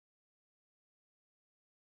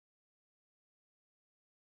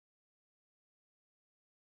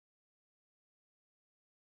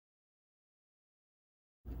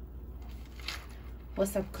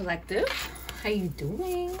What's up, collective? How you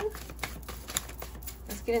doing?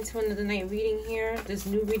 Let's get into another night reading here. There's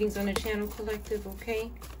new readings on the channel, collective, okay?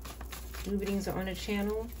 New readings are on the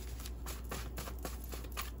channel.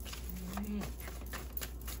 All right.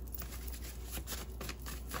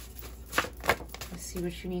 Let's see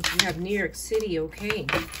what you need. You have New York City, okay?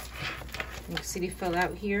 New York City fell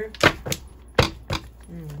out here.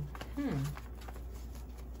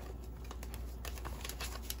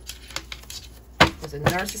 There's a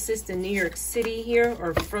narcissist in New York City here,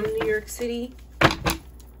 or from New York City.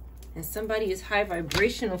 And somebody is high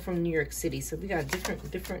vibrational from New York City. So we got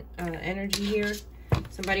different energy here.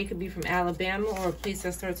 Somebody could be from Alabama or a place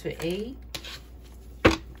that starts with A.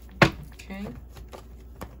 Okay.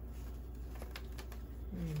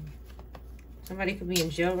 Somebody could be in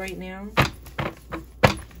jail right now.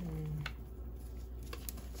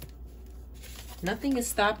 Nothing is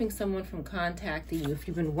stopping someone from contacting you. If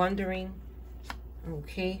you've been wondering,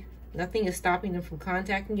 okay, nothing is stopping them from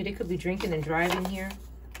contacting you. They could be drinking and driving here.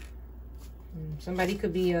 Somebody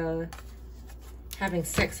could be having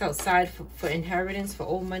sex outside for inheritance, for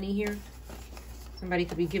old money here. Somebody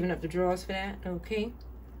could be giving up the drawers for that, okay.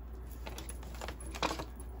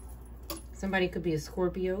 Somebody could be a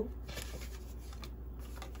Scorpio.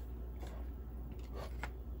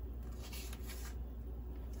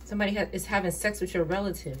 Somebody is having sex with your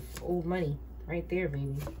relative, old money, right there,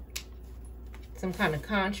 baby. Some kind of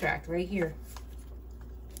contract right here.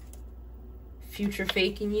 Future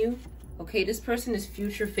faking you. Okay, this person is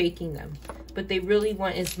future faking them, but they really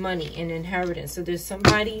want is money and inheritance. So there's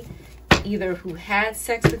somebody either who had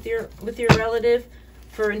sex with your relative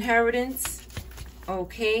for inheritance,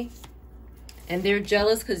 okay, and they're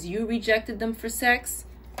jealous because you rejected them for sex,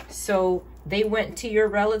 so they went to your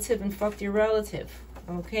relative and fucked your relative,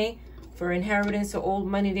 okay, for inheritance or old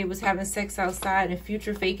money. They was having sex outside and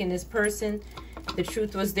future faking this person. The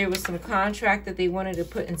truth was there was some contract that they wanted to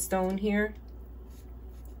put in stone here.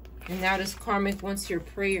 And now this karmic wants your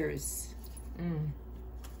prayers.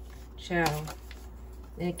 Ciao.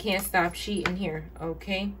 And it can't stop cheating here,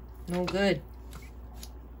 okay? No good.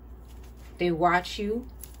 They watch you.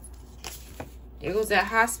 There goes that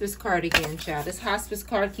hospice card again, child. This hospice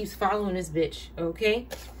card keeps following this bitch, okay?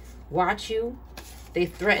 Watch you. They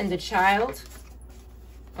threaten the child,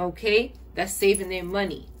 okay? That's saving their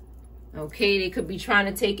money, okay? They could be trying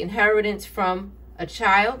to take inheritance from a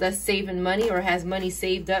child that's saving money or has money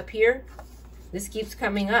saved up here. This keeps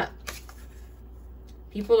coming up.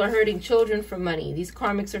 People are hurting children for money. These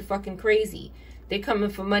karmics are fucking crazy. They're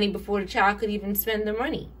coming for money before the child could even spend their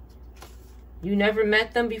money. You never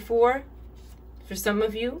met them before. For some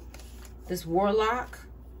of you, this warlock,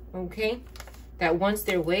 okay, that wants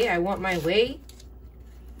their way. I want my way.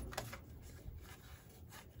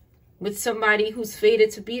 With somebody who's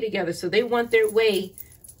fated to be together. So they want their way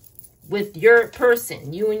with your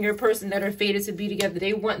person, you and your person that are fated to be together.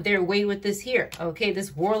 They want their way with this here, okay?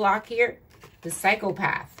 This warlock here, this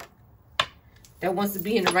psychopath that wants to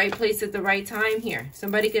be in the right place at the right time here.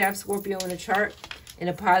 Somebody could have Scorpio in a chart, in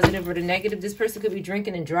a positive or the negative. This person could be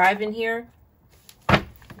drinking and driving here.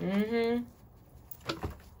 They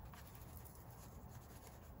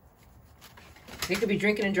could be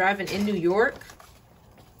drinking and driving in New York.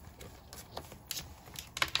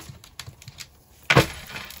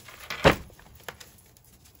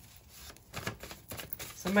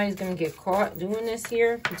 Somebody's going to get caught doing this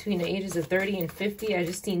here between the ages of 30 and 50. I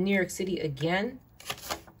just see New York City again.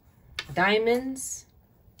 Diamonds.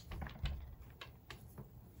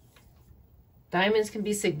 Diamonds can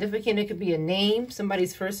be significant. It could be a name.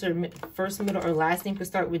 Somebody's first, middle, or last name could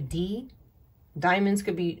start with D. Diamonds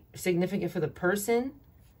could be significant for the person.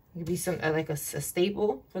 It could be some like a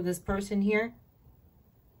staple for this person here.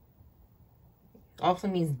 Also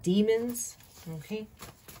means demons. Okay.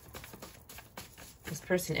 This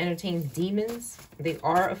person entertains demons. They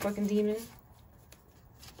are a fucking demon.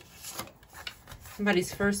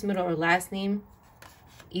 Somebody's first, middle, or last name.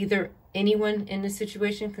 Either anyone in this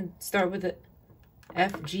situation can start with a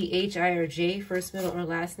F, G, H, I, or J. First, middle, or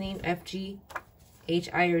last name. F, G, H,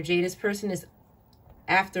 I, or J. This person is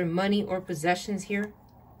after money or possessions here.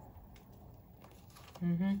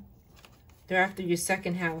 They're after your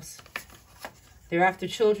second house. They're after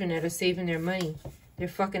children that are saving their money. They're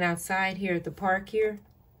fucking outside here at the park here.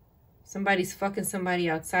 Somebody's fucking somebody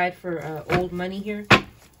outside for old money here.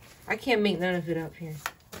 I can't make none of it up here.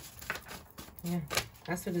 Yeah,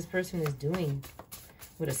 that's what this person is doing.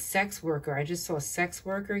 With a sex worker. I just saw a sex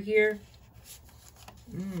worker here.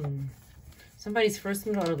 Somebody's first,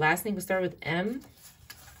 middle, or last name will start with M.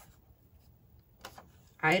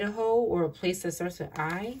 Idaho, or a place that starts with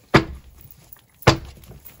I.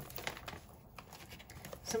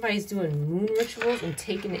 Somebody's doing moon rituals and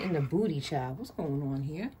taking it in the booty, child. What's going on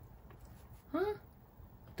here? Huh?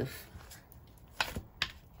 The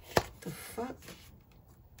fuck?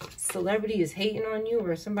 Celebrity is hating on you,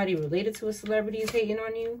 or somebody related to a celebrity is hating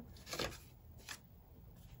on you.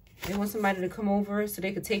 They want somebody to come over so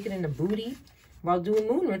they could take it in the booty while doing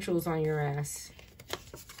moon rituals on your ass.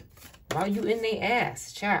 While you in their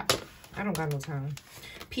ass, child. I don't got no time.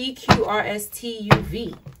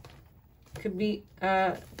 PQRSTUV. Could be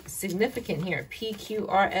significant here.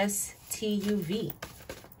 PQRSTUV.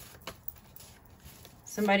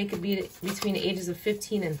 Somebody could be between the ages of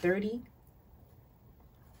 15 and 30.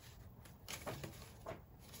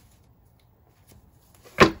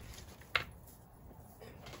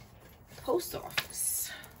 Post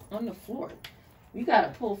office on the floor. We got to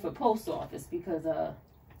pull for post office because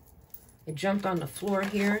it jumped on the floor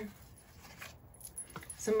here.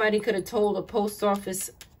 Somebody could have told a post office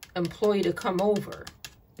employee to come over.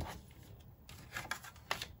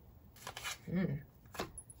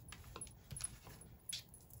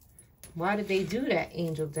 Why did they do that,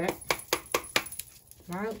 Angel Deck?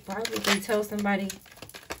 Why would they tell somebody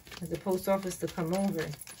at the post office to come over?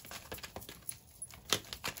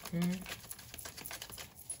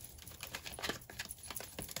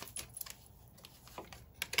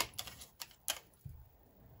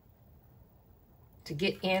 To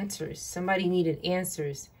get answers. Somebody needed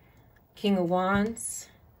answers. King of Wands.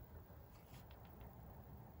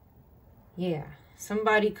 Yeah.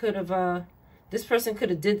 Somebody could have, this person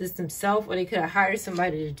could have did this themselves, or they could have hired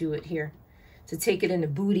somebody to do it here. To take it in the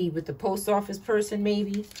booty with the post office person,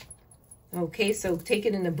 maybe. Okay, so take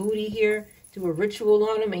it in the booty here. Do a ritual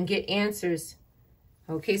on them and get answers.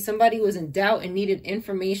 Okay, somebody was in doubt and needed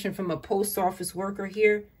information from a post office worker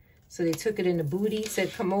here. So they took it in the booty,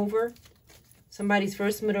 said come over. Somebody's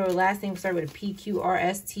first, middle, or last name start with a P, Q, R,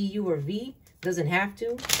 S, T, U, or V. Doesn't have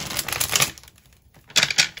to.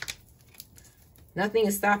 Nothing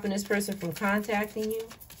is stopping this person from contacting you.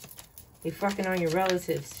 They fucking on your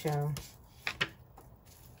relatives, child.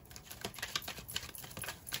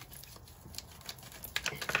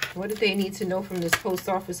 What did they need to know from this post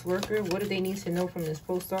office worker? What do they need to know from this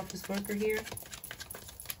post office worker here?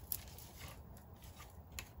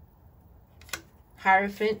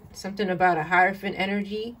 Hierophant, something about a Hierophant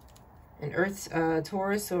energy, an Earth,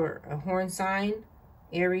 Taurus, or a Horn sign,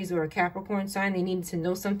 Aries, or a Capricorn sign. They needed to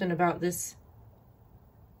know something about this.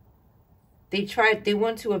 They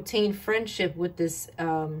want to obtain friendship with this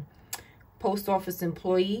post office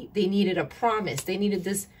employee. They needed a promise. They needed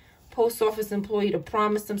this post office employee to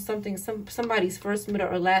promise them something. Somebody's first, middle,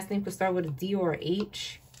 or last name could start with a D or a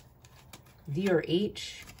H. D or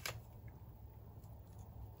H.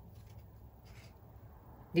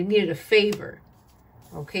 They needed a favor.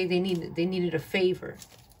 Okay, they needed a favor.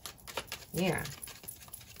 Yeah.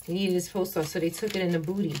 They needed this post office, so they took it in the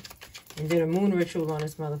booty and did a moon ritual on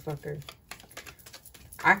this motherfucker.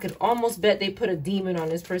 I could almost bet they put a demon on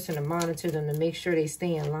this person to monitor them, to make sure they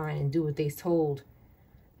stay in line and do what they told.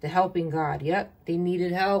 The helping God. Yep, they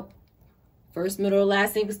needed help. First, middle, or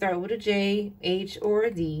last name could start with a J, H, or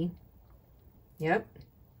a D. Yep.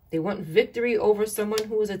 They want victory over someone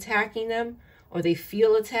who is attacking them, or they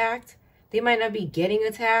feel attacked. They might not be getting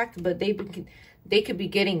attacked, but they could be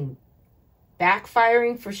getting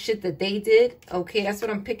backfiring for shit that they did. Okay, that's what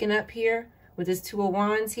I'm picking up here with this Two of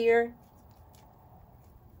Wands here.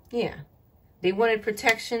 Yeah. They wanted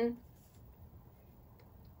protection.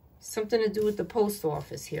 Something to do with the post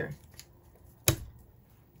office here.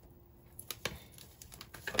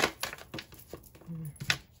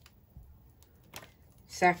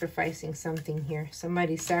 Sacrificing something here.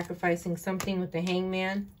 Somebody's sacrificing something with the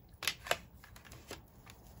Hangman.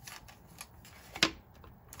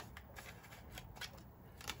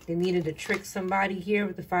 They needed to trick somebody here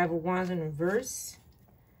with the Five of Wands in reverse,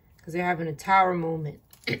 because they're having a Tower moment.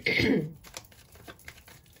 This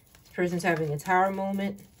person's having a Tower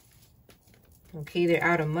moment. Okay, they're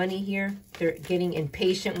out of money here. They're getting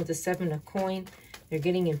impatient with the Seven of Coin. They're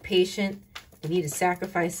getting impatient. They need to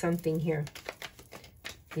sacrifice something here.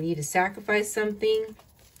 They need to sacrifice something.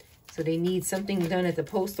 So they need something done at the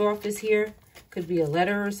post office here. Could be a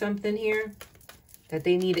letter or something here that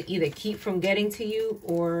they need to either keep from getting to you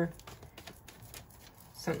or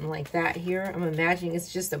something like that here. I'm imagining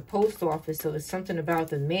it's just a post office, so it's something about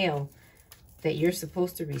the mail that you're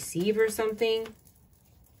supposed to receive or something.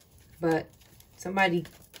 But somebody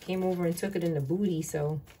came over and took it in the booty,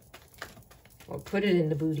 so, or put it in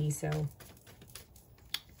the booty, so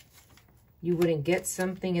you wouldn't get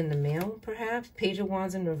something in the mail, perhaps. Page of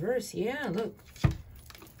Wands in reverse. Yeah, look.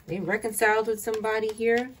 They reconciled with somebody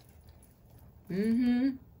here.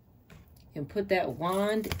 and put that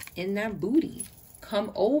wand in that booty.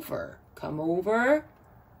 Come over. Come over.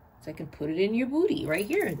 So I can put it in your booty right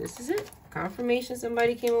here. This is it. Confirmation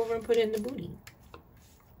somebody came over and put it in the booty.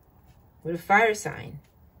 With a fire sign.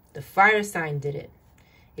 The fire sign did it.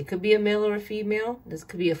 It could be a male or a female. This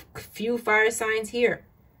could be a few fire signs here.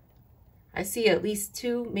 I see at least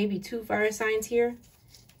 2, maybe 2 fire signs here.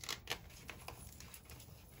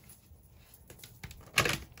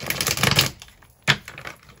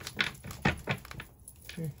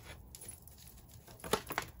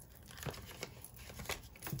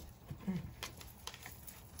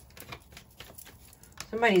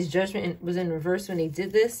 Somebody's judgment was in reverse when they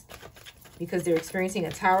did this because they're experiencing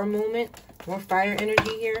a tower moment. More fire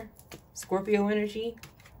energy here. Scorpio energy.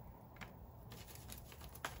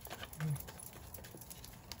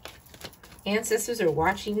 Ancestors are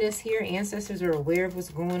watching this here. Ancestors are aware of what's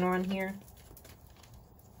going on here.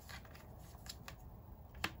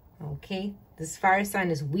 Okay. This fire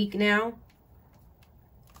sign is weak now.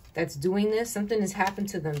 That's doing this. Something has happened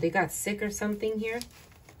to them. They got sick or something here.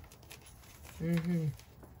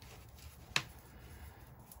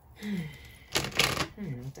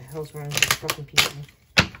 What the hell's wrong with these fucking people?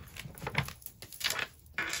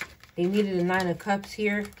 They needed a 9 of Cups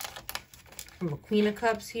here from a Queen of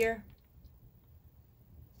Cups here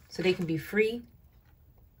so they can be free.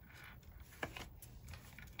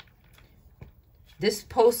 This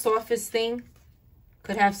post office thing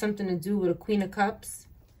could have something to do with a Queen of Cups.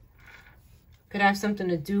 Could have something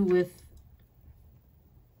to do with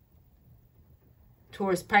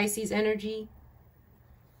Taurus Pisces energy.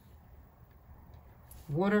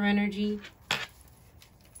 Water energy.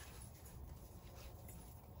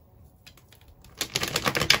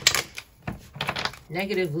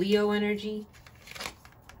 Negative Leo energy.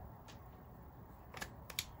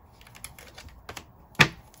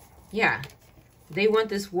 Yeah. They want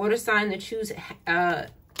this water sign to choose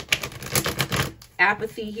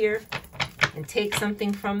apathy here and take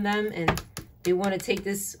something from them. And they want to take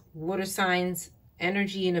this water sign's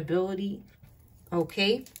energy and ability.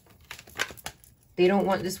 Okay. They don't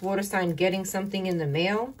want this water sign getting something in the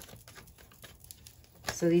mail.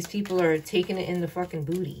 So these people are taking it in the fucking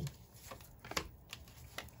booty.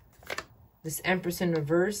 This Empress in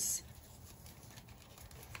reverse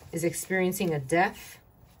is experiencing a death.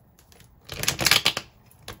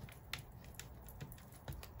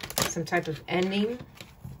 Some type of ending.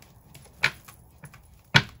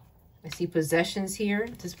 I see possessions here.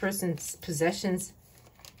 This person's possessions.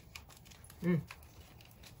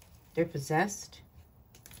 They're possessed.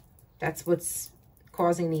 That's what's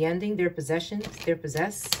causing the ending. Their possessions. They're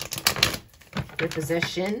possessed. Their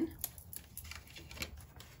possession.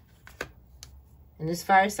 And this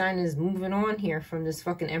fire sign is moving on here from this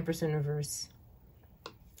fucking Empress in reverse.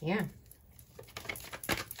 Yeah.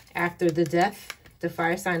 After the death, the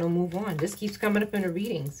fire sign will move on. This keeps coming up in the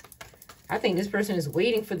readings. I think this person is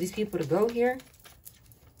waiting for these people to go here.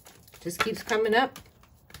 Just keeps coming up.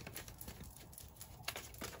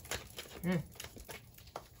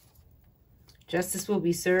 Justice will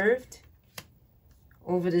be served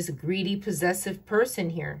over this greedy, possessive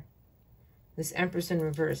person here. This Empress in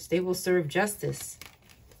reverse. They will serve justice.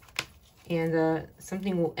 And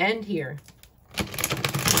something will end here.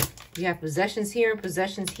 You have possessions here and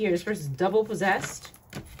possessions here. This person's double possessed.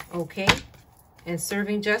 Okay. And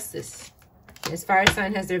serving justice. This fire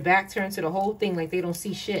sign has their back turned to the whole thing like they don't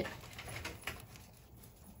see shit.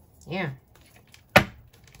 Yeah.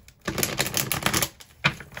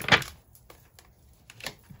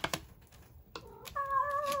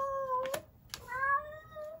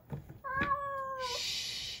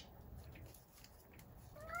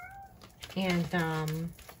 And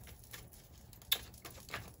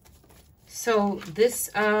so this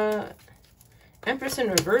Empress in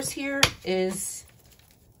reverse here is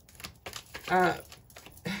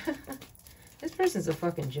this person's a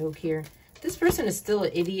fucking joke here. This person is still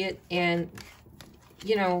an idiot, and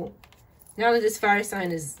you know, now that this fire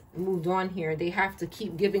sign is moved on here, they have to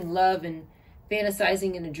keep giving love and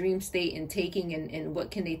fantasizing in a dream state and taking, and what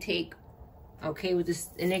can they take? Okay, with this,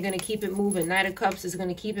 and they're gonna keep it moving. Knight of Cups is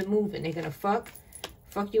gonna keep it moving. They're gonna fuck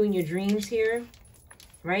you in your dreams here,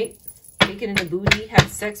 right? Take it in the booty,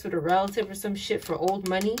 have sex with a relative or some shit for old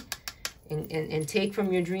money, and take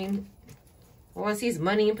from your dream. All I see is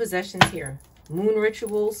money and possessions here. Moon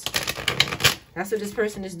rituals. That's what this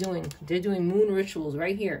person is doing. They're doing moon rituals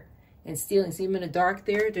right here and stealing. See them in the dark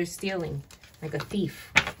there? They're stealing like a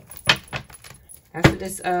thief. That's what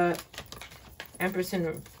this Empress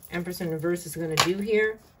in reverse is going to do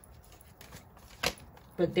here.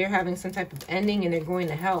 But they're having some type of ending and they're going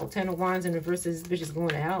to hell. 10 of Wands in reverse, this bitch is going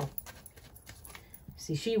to hell.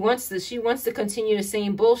 See, she wants to continue the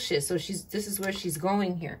same bullshit. So this is where she's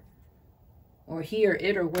going here. Or he or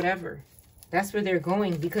it or whatever. That's where they're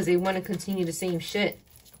going because they want to continue the same shit.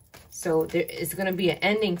 So there is going to be an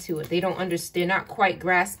ending to it. They don't understand. They're not quite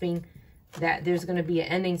grasping that there's going to be an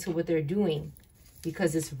ending to what they're doing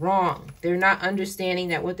because it's wrong. They're not understanding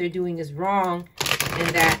that what they're doing is wrong and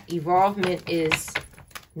that evolvement is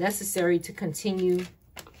necessary to continue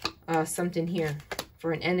something here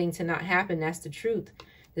for an ending to not happen. That's the truth.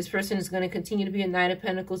 This person is going to continue to be a Knight of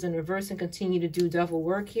Pentacles in reverse and continue to do devil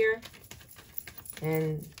work here.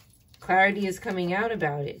 And clarity is coming out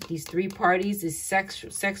about it. These three parties, these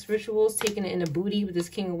sex rituals, taking it in the booty with this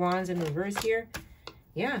King of Wands in reverse here.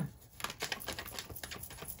 Yeah.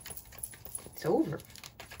 It's over.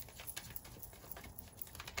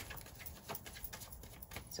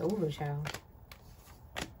 It's over, child.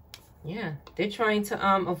 Yeah. They're trying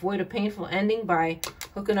to avoid a painful ending by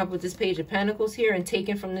hooking up with this Page of Pentacles here and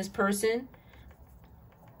taking from this person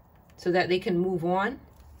so that they can move on.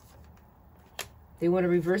 They want to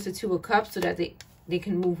reverse the Two of Cups so that they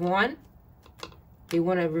can move on. They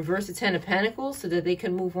want to reverse the Ten of Pentacles so that they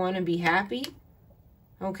can move on and be happy.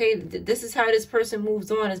 Okay, this is how this person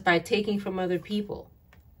moves on, is by taking from other people.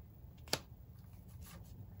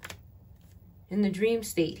 In the dream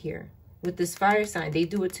state here, with this fire sign, they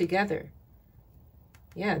do it together.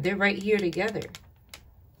 Yeah, they're right here together.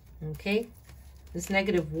 Okay, this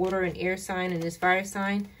negative water and air sign and this fire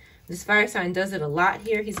sign. This fire sign does it a lot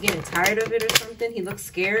here. He's getting tired of it or something. He looks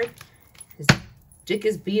scared. His dick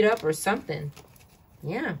is beat up or something.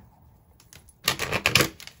 Yeah.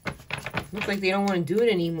 Looks like they don't want to do it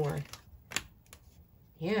anymore.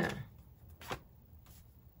 Yeah.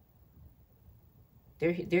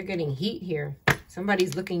 They're getting heat here.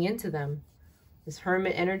 Somebody's looking into them. This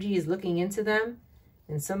hermit energy is looking into them.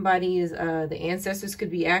 And somebody is, the ancestors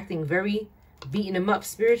could be acting very, beating them up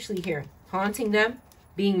spiritually here. Haunting them.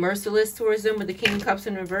 Being merciless towards them with the King of Cups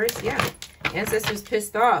in reverse. Yeah. Ancestors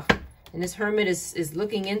pissed off. And this hermit is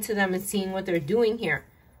looking into them and seeing what they're doing here.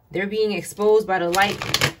 They're being exposed by the light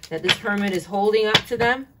that this hermit is holding up to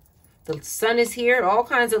them. The sun is here. All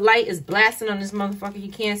kinds of light is blasting on this motherfucker.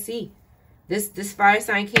 You can't see. This fire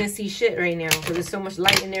sign can't see shit right now because there's so much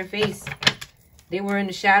light in their face. They were in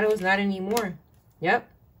the shadows, not anymore.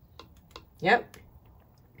 Yep. Yep.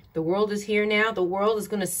 The world is here now. The world is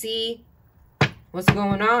going to see what's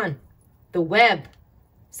going on. The web.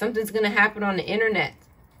 Something's going to happen on the internet.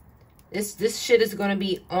 This shit is going to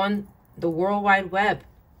be on the World Wide Web.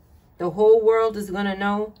 The whole world is going to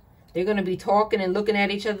know. They're going to be talking and looking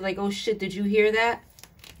at each other like, oh shit, did you hear that?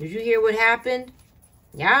 Did you hear what happened?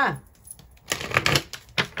 Yeah.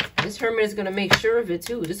 This hermit is going to make sure of it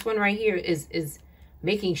too. This one right here is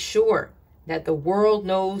making sure that the world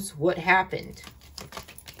knows what happened.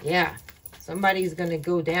 Yeah. Somebody's going to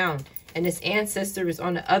go down. And this ancestor is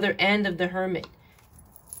on the other end of the hermit.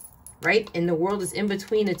 Right? And the world is in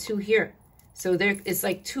between the two here. So it's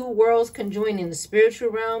like two worlds conjoining, the spiritual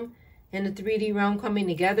realm and the 3D realm coming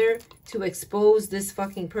together to expose this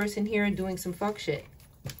fucking person here doing some fuck shit.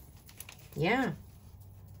 Yeah.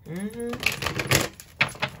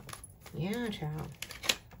 Yeah, child.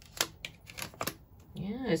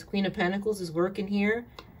 Yeah, this Queen of Pentacles is working here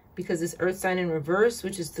because this earth sign in reverse,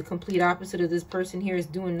 which is the complete opposite of this person here, is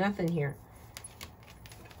doing nothing here.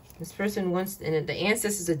 This person wants, and the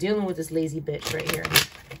ancestors are dealing with this lazy bitch right here.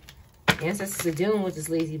 The ancestors are dealing with this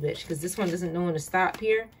lazy bitch because this one doesn't know when to stop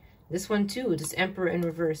here. This one too, this Emperor in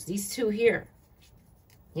reverse. These two here.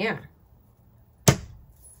 Yeah.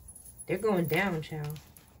 They're going down, child.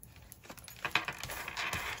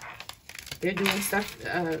 They're doing stuff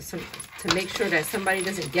to make sure that somebody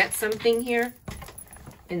doesn't get something here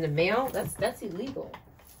in the mail. That's illegal.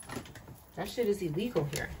 That shit is illegal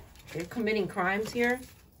here. They're committing crimes here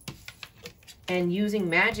and using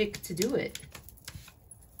magic to do it.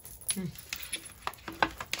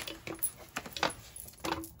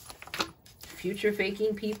 Future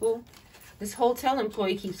faking people. This hotel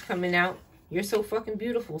employee keeps coming out. You're so fucking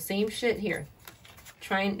beautiful. Same shit here.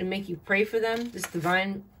 Trying to make you pray for them. This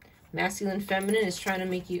divine masculine feminine is trying to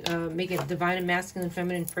make you make a divine and masculine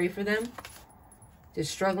feminine pray for them. They're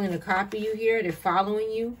struggling to copy you here. They're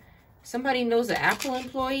following you. Somebody knows an Apple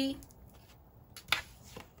employee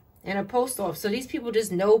and a post office. So these people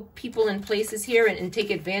just know people in places here and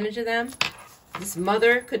take advantage of them. This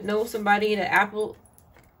mother could know somebody at Apple,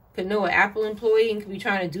 could know an Apple employee and could be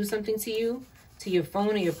trying to do something to you, to your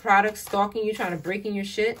phone or your product, stalking you, trying to break in your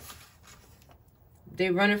shit.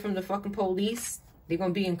 They're running from the fucking police. They're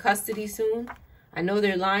going to be in custody soon. I know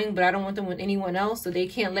they're lying, but I don't want them with anyone else, so they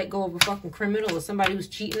can't let go of a fucking criminal or somebody who's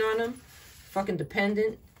cheating on them. Fucking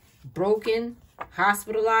dependent, broken,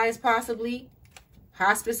 Hospitalized, possibly.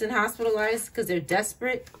 Hospice and hospitalized because they're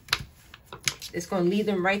desperate. It's going to lead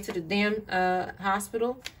them right to the damn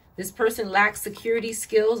hospital. This person lacks security,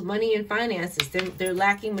 skills, money, and finances. They're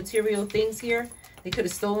lacking material things here. They could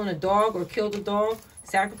have stolen a dog or killed a dog.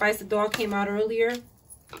 Sacrificed a dog, came out earlier.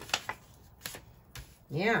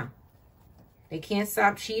 Yeah. They can't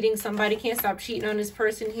stop cheating. Somebody can't stop cheating on this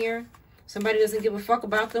person here. Somebody doesn't give a fuck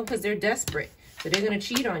about them because they're desperate. So they're going to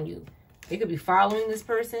cheat on you. They could be following this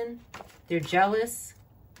person. They're jealous.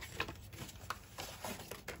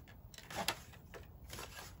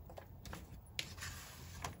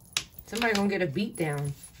 Somebody's going to get a beat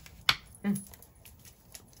down.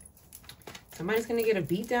 Somebody's going to get a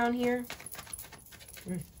beat down here.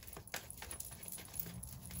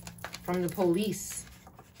 From the police.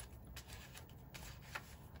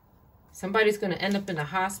 Somebody's going to end up in the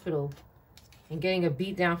hospital and getting a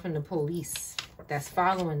beat down from the police that's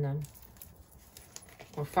following them.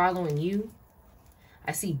 Or following you.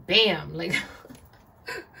 I see bam. Like,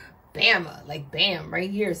 bama. Like bam.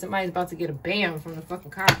 Right here. Somebody's about to get a bam from the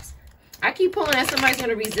fucking cops. I keep pulling that somebody's going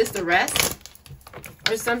to resist arrest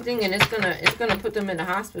or something, and it's gonna put them in the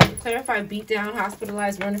hospital. Clarify, beat down,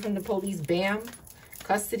 hospitalized, running from the police, bam,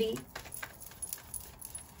 custody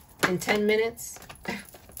in 10 minutes.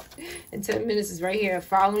 In 10 minutes is right here,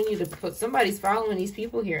 following you to put, somebody's following these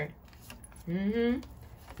people here.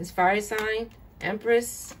 This fire sign,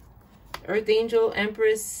 Empress, Earth Angel,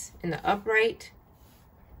 Empress in the upright.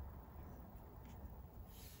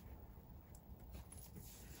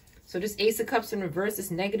 So this Ace of Cups in reverse,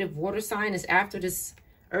 this negative water sign is after this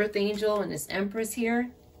Earth Angel and this Empress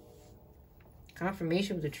here.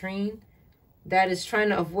 Confirmation with the train. That is trying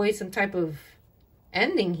to avoid some type of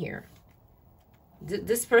ending here.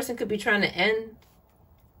 This person could be trying to end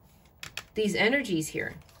these energies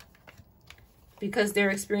here. Because they're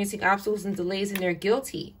experiencing obstacles and delays and they're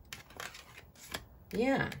guilty.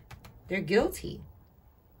 Yeah, they're guilty.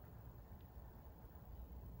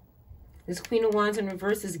 This Queen of Wands in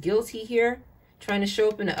reverse is guilty here. Trying to show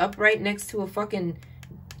up in the upright next to a fucking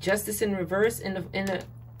Justice in reverse and a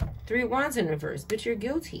Three of Wands in reverse. But you're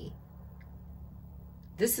guilty.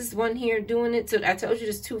 This is one here doing it. So I told you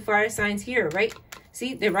there's two fire signs here, right?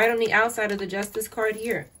 See, they're right on the outside of the Justice card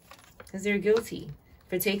here. Because they're guilty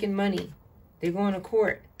for taking money. They're going to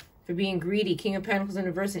court for being greedy. King of Pentacles in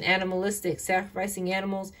reverse and animalistic. Sacrificing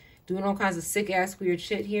animals. Doing all kinds of sick-ass weird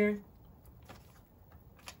shit here.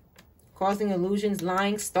 Causing illusions,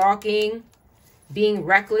 lying, stalking, being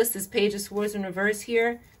reckless. This Page of Swords in reverse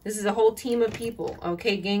here. This is a whole team of people,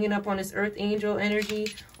 okay, ganging up on this Earth Angel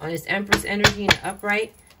energy, on this Empress energy in the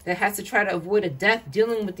upright, that has to try to avoid a death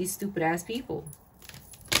dealing with these stupid-ass people.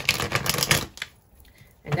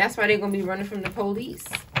 And that's why they're going to be running from the police.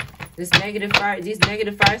 These negative fire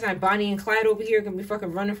signs, Bonnie and Clyde over here, going to be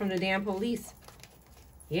fucking running from the damn police.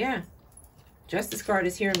 Yeah. Justice card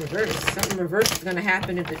is here in reverse. Something reverse is going to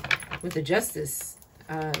happen with the justice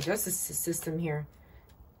system here.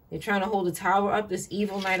 They're trying to hold the tower up. This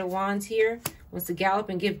evil Knight of Wands here wants to gallop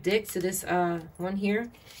and give dick to this one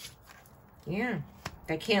here. Yeah.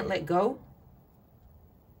 That can't let go.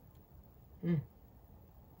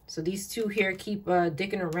 So these two here keep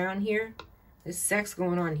dicking around here. There's sex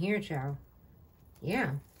going on here, child.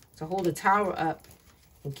 Yeah. To hold the tower up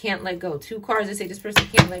and can't let go. Two cards that say this person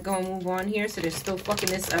can't let go and move on here. So they're still fucking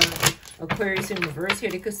this Aquarius in reverse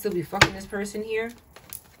here. They could still be fucking this person here.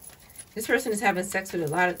 This person is having sex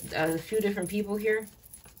with a few different people here.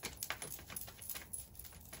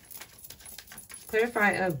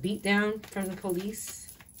 Clarify a beat down from the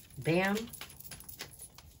police. Bam.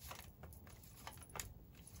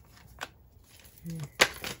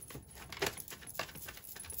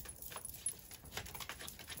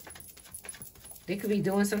 They could be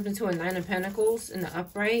doing something to a Nine of Pentacles in the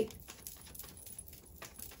upright.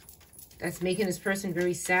 That's making this person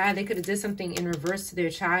very sad. They could have did something in reverse to their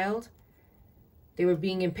child. They were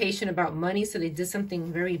being impatient about money, so they did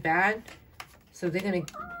something very bad. So they're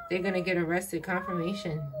gonna get arrested.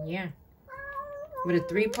 Confirmation, yeah. With a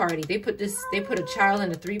 3-party, they put a child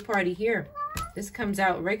in a 3-party here. This comes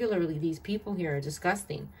out regularly. These people here are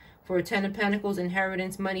disgusting. For a 10 of Pentacles,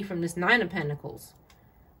 inheritance money from this 9 of Pentacles.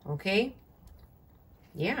 Okay.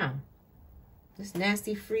 Yeah. This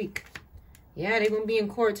nasty freak. Yeah, they're gonna be in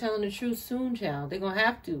court telling the truth soon, child. They're gonna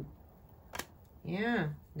have to. Yeah.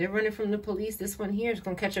 They're running from the police. This one here is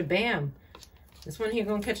going to catch a bam. This one here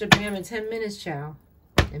going to catch a bam in 10 minutes, child.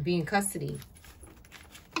 And be in custody.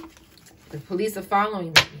 The police are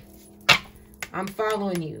following me. I'm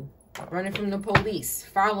following you. Running from the police.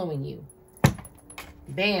 Following you.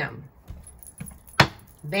 Bam.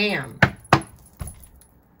 Bam.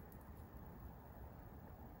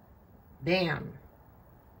 BAM.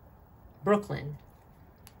 Brooklyn.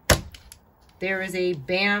 There is a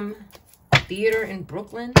BAM theater in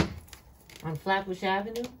Brooklyn on Flatbush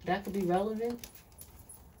Avenue. That could be relevant.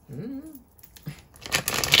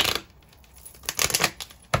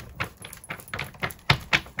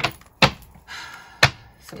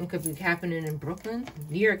 Something could be happening in Brooklyn.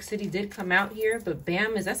 New York City did come out here, but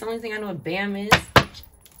BAM is, that's the only thing I know what BAM is.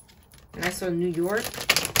 And I saw New York.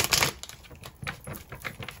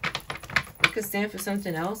 It could stand for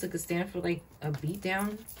something else. It could stand for like a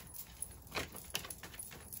beatdown.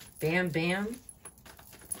 BAM, BAM.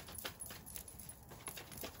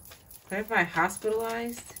 Could I buy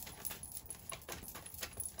hospitalized?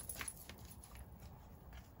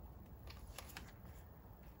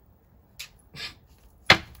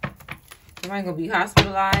 Am I going to be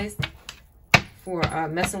hospitalized for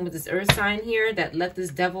messing with this earth sign here that let this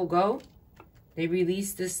devil go? They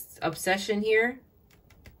released this obsession here.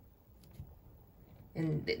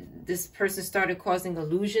 And this person started causing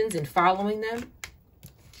illusions and following them.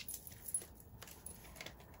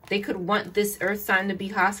 They could want this earth sign to be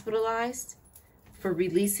hospitalized for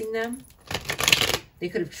releasing them. They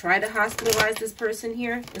could have tried to hospitalize this person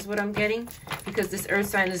here, is what I'm getting. Because this earth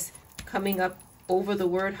sign is coming up over the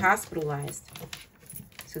word hospitalized.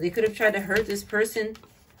 So they could have tried to hurt this person,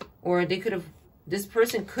 or they could have, this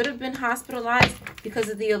person could have been hospitalized because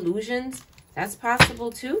of the illusions. That's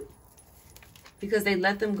possible too, because they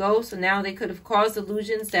let them go. So now they could have caused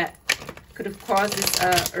illusions that could have caused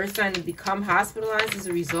this earth sign to become hospitalized as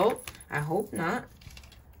a result. I hope not,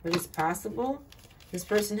 but it's possible. This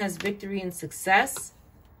person has victory and success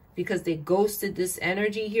because they ghosted this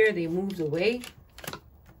energy here. They moved away.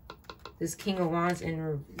 This King of Wands in,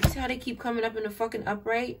 you see how they keep coming up in the fucking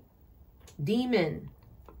upright? Demon.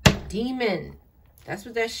 Demon. That's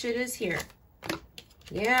what that shit is here.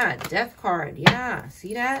 Yeah, death card. Yeah,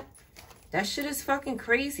 see that? That shit is fucking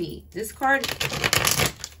crazy. This card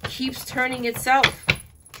keeps turning itself.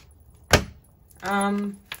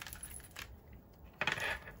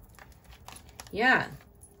 Yeah.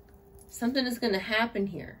 Something is going to happen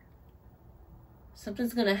here.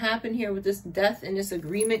 Something's going to happen here with this death and this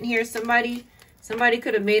agreement here. Somebody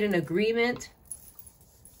could have made an agreement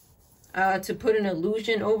to put an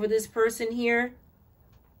illusion over this person here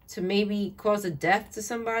to maybe cause a death to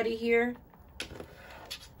somebody here.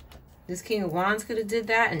 This King of Wands could have did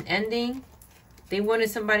that, an ending. They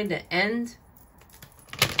wanted somebody to end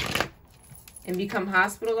and become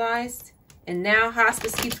hospitalized. And now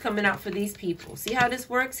hospice keeps coming out for these people. See how this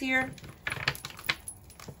works here?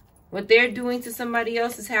 What they're doing to somebody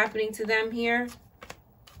else is happening to them here.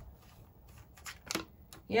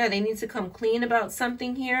 Yeah, they need to come clean about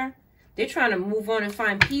something here. They're trying to move on and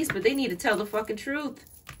find peace, but they need to tell the fucking truth.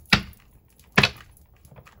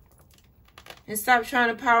 And stop trying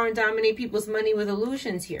to power and dominate people's money with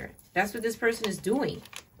illusions here. That's what this person is doing.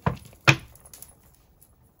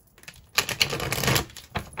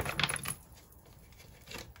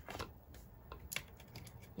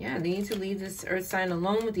 Yeah, they need to leave this earth sign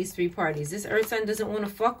alone with these three parties. This earth sign doesn't want to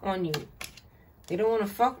fuck on you. They don't want to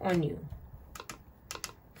fuck on you.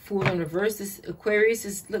 Fool in reverse. This Aquarius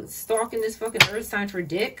is stalking this fucking earth sign for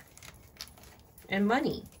dick and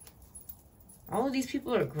money. All of these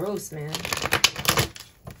people are gross, man.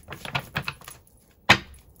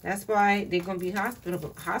 That's why they're going to be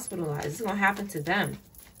hospitalized. This is going to happen to them.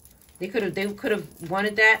 They could have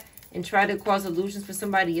wanted that and try to cause illusions for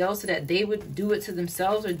somebody else so that they would do it to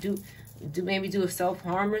themselves, or maybe do a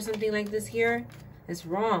self-harm or something like this here. It's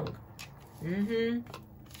wrong.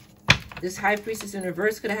 This High Priestess in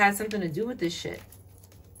reverse could have had something to do with this shit.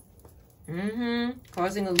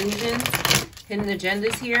 Causing illusions, hidden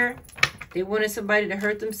agendas here. They wanted somebody to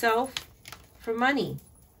hurt themselves for money.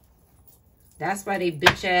 That's why they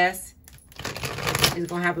bitch ass is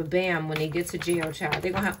gonna have a bam when they get to jail, child.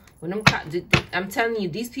 They're gonna have, when them, I'm telling you,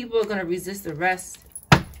 these people are gonna resist arrest,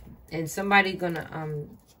 and somebody gonna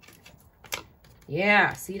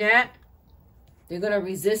yeah, see that? They're gonna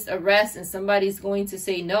resist arrest, and somebody's going to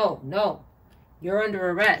say no, no, you're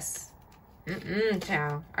under arrest.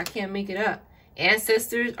 Child, I can't make it up.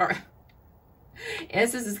 Ancestors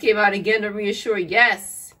came out again to reassure.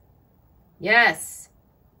 Yes, yes.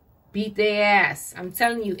 Beat their ass. I'm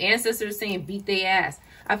telling you, ancestors saying beat their ass.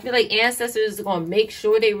 I feel like ancestors are going to make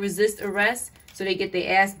sure they resist arrest so they get their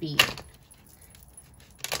ass beat.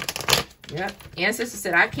 Yep. Ancestors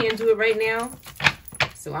said, I can't do it right now.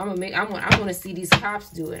 So I want to see these cops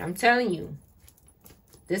do it. I'm telling you.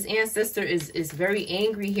 This ancestor is very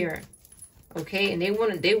angry here. Okay? And they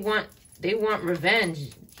want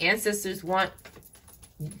revenge. Ancestors want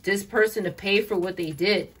this person to pay for what they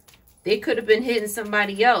did. They could have been hitting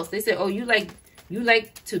somebody else. They said, oh, you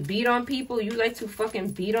like to beat on people? You like to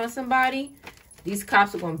fucking beat on somebody? These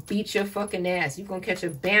cops are going to beat your fucking ass. You're going to catch a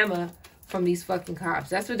Bama from these fucking cops.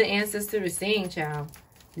 That's what the ancestor is saying, child.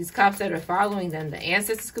 These cops that are following them. The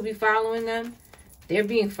ancestors could be following them. They're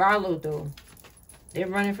being followed, though. They're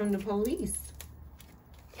running from the police.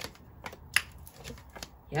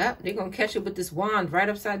 Yep, they're going to catch it with this wand right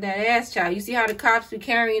upside that ass, child. You see how the cops be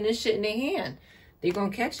carrying this shit in their hand? They're going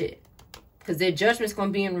to catch it. Because their judgment's going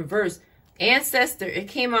to be in reverse. Ancestor, it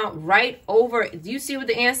came out right over. Do you see what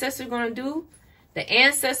the ancestor is going to do? The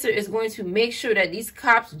ancestor is going to make sure that these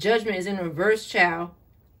cops' judgment is in reverse, child.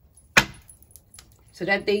 So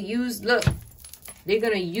that they use, look, they're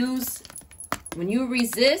going to use, when you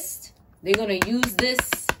resist, they're going to use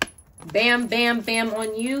this bam, bam, bam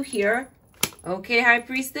on you here. Okay, High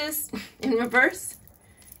Priestess, in reverse.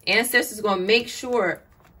 Ancestors going to make sure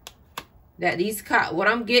that these cops, what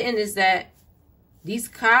I'm getting is that these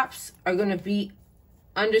cops are going to be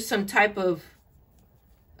under some type of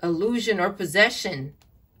illusion or possession.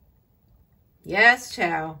 Yes,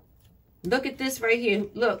 child. Look at this right here.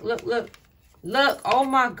 Look, look, look. Look. Oh,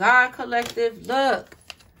 my God, collective. Look.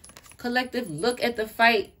 Collective, look at the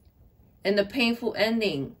fight and the painful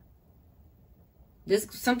ending.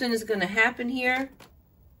 Something is going to happen here.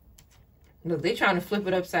 Look, they're trying to flip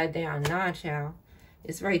it upside down. Nah, child.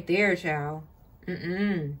 It's right there, child.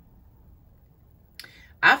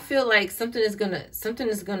 I feel like something is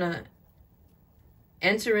gonna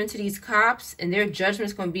enter into these cops, and their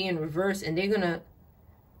judgment's gonna be in reverse, and they're gonna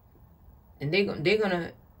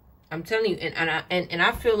I'm telling you, and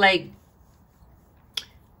I feel like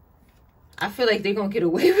they're gonna get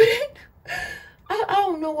away with it. I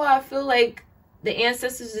don't know why I feel like the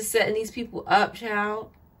ancestors are setting these people up, child.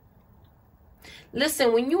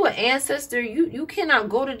 Listen, when you an ancestor, you cannot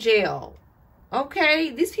go to jail.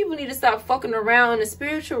 Okay? These people need to stop fucking around in the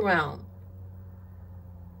spiritual realm.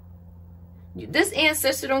 This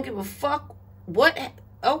ancestor don't give a fuck what.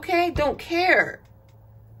 Okay? Don't care.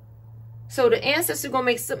 So the ancestor gonna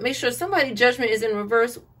make sure somebody's judgment is in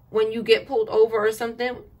reverse when you get pulled over or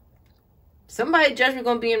something. Somebody's judgment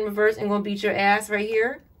gonna be in reverse and gonna beat your ass right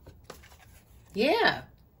here. Yeah.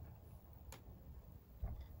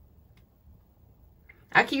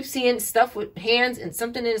 I keep seeing stuff with hands and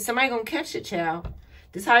something in it. Somebody gonna catch it, child.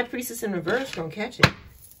 This High Priestess in reverse gonna catch it.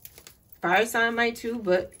 Fire sign might too,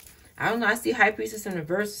 but I don't know. I see High Priestess in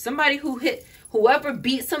reverse. Somebody whoever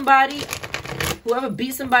beat somebody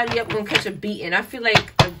up gonna catch a beating. I feel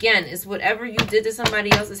like, again, it's whatever you did to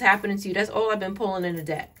somebody else is happening to you. That's all I've been pulling in the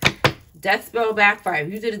deck. Death spell backfire.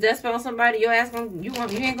 If you did a death spell on somebody, your ass you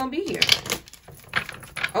ain't gonna be here.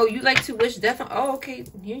 Oh, you like to wish death on? Oh, okay.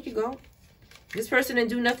 Here you go. This person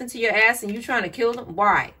didn't do nothing to your ass and you trying to kill them?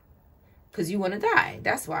 Why? Because you want to die.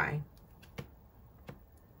 That's why.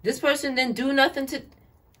 This person didn't do nothing to...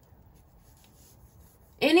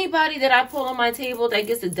 Anybody that I pull on my table that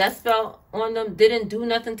gets a death spell on them didn't do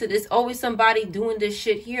nothing to this. Always somebody doing this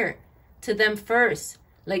shit here to them first.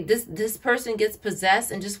 Like this person gets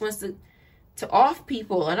possessed and just wants to off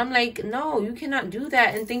people. And I'm like, no, you cannot do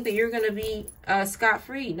that and think that you're going to be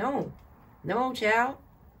scot-free. No. No, child.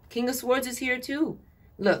 King of Swords is here too.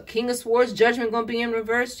 Look, King of Swords, judgment going to be in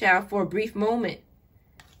reverse, child, for a brief moment.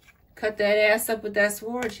 Cut that ass up with that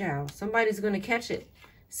sword, child. Somebody's going to catch it.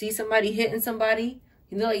 See somebody hitting somebody?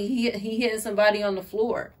 You know, he hitting somebody on the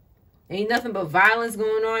floor. Ain't nothing but violence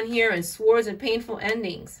going on here and swords and painful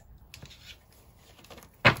endings.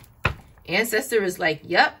 Ancestor is like,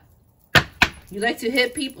 yep. You like to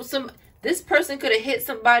hit people. This person could have hit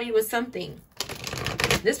somebody with something.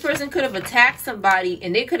 This person could have attacked somebody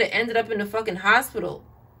and they could have ended up in the fucking hospital.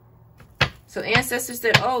 So ancestors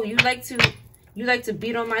said, oh, you like to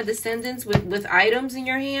beat on my descendants with items in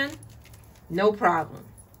your hand? No problem.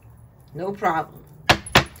 No problem.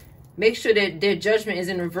 Make sure that their judgment is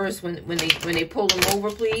in reverse when they pull them over,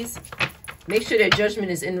 please. Make sure their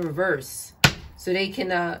judgment is in reverse so they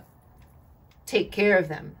can take care of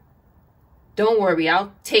them. Don't worry,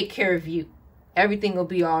 I'll take care of you. Everything will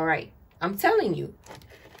be all right. I'm telling you.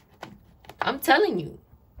 I'm telling you.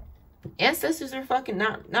 Ancestors are fucking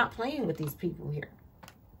not playing with these people here.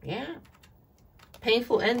 Yeah.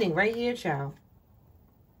 Painful ending right here, child.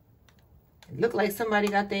 It looked like somebody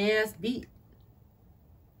got their ass beat.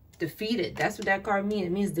 Defeated. That's what that card means.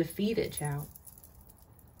 It means defeated, child.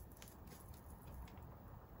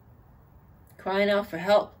 Crying out for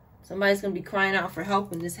help. Somebody's going to be crying out for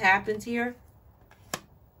help when this happens here.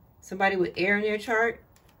 Somebody with air in their chart.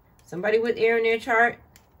 Somebody with air in their chart.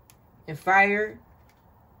 And fire.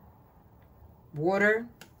 Water.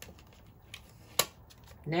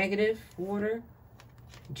 Negative. Water.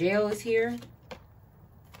 Jail is here.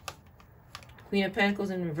 Queen of Pentacles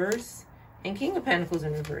in reverse. And King of Pentacles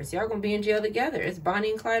in reverse. Y'all gonna be in jail together. It's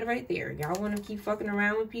Bonnie and Clyde right there. Y'all want to keep fucking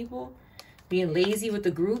around with people? Being lazy with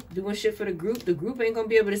the group? Doing shit for the group? The group ain't gonna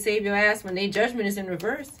be able to save your ass when their judgment is in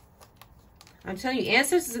reverse. I'm telling you,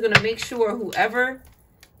 ancestors are gonna make sure whoever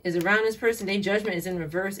is around this person, their judgment is in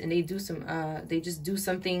reverse, and they do some, they just do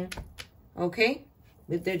something, okay,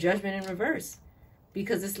 with their judgment in reverse.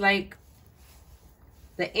 Because it's like,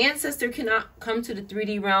 the ancestor cannot come to the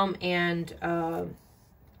 3D realm and,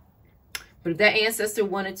 but if that ancestor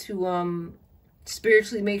wanted to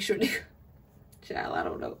spiritually make sure they, child, I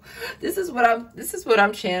don't know. This is what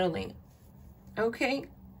I'm channeling. Okay?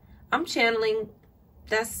 I'm channeling,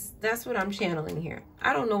 that's what I'm channeling here.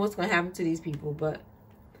 I don't know what's gonna happen to these people, but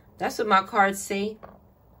that's what my cards say.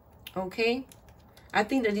 Okay? I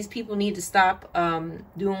think that these people need to stop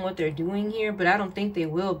doing what they're doing here, but I don't think they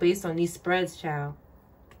will based on these spreads, child.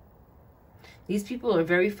 These people are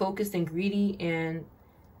very focused and greedy, and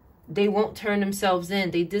they won't turn themselves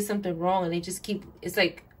in. They did something wrong, and they just keep... It's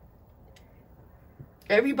like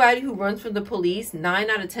everybody who runs from the police, 9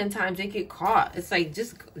 out of 10 times they get caught. It's like,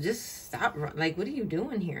 just stop. Like, what are you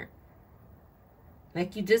doing here?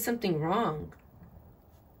 Like, you did something wrong.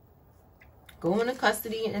 Go into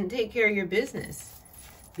custody and take care of your business.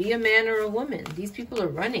 Be a man or a woman. These people are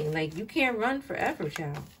running. Like, you can't run forever,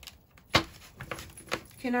 child. You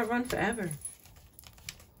cannot run forever.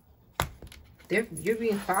 You're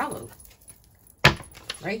being followed.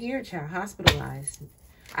 Right here, child. Hospitalized.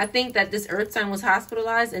 I think that this earth sign was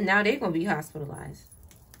hospitalized, and now they're going to be hospitalized.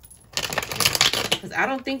 Because I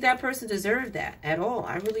don't think that person deserved that at all.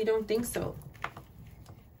 I really don't think so.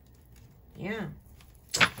 Yeah.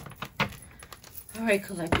 All right,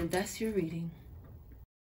 collective. That's your reading.